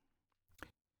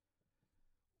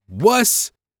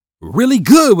What's really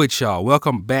good with y'all?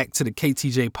 Welcome back to the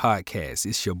KTJ podcast.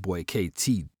 It's your boy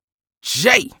KTJ.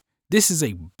 This is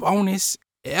a bonus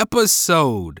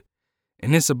episode,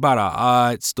 and it's about an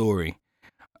odd story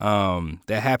that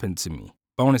happened to me.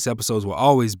 Bonus episodes will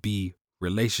always be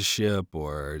relationship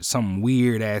or some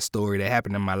weird ass story that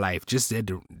happened in my life. Just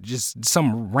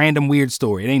some random weird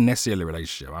story. It ain't necessarily a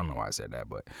relationship. I don't know why I said that,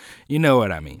 but you know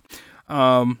what I mean.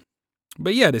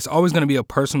 But yeah, there's always going to be a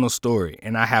personal story,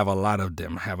 and I have a lot of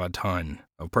them. I have a ton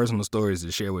of personal stories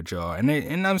to share with y'all,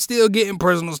 and I'm still getting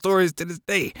personal stories to this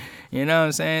day. You know what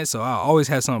I'm saying? So I always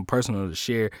have something personal to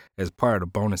share as part of the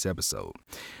bonus episode.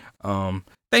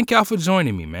 Thank y'all for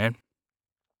joining me, man.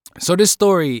 So this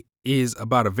story is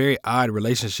about a very odd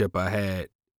relationship I had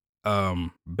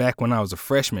back when I was a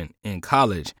freshman in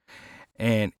college.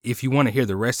 And if you want to hear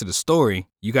the rest of the story,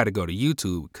 you got to go to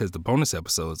YouTube because the bonus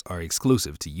episodes are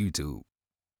exclusive to YouTube.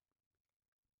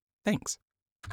 Thanks.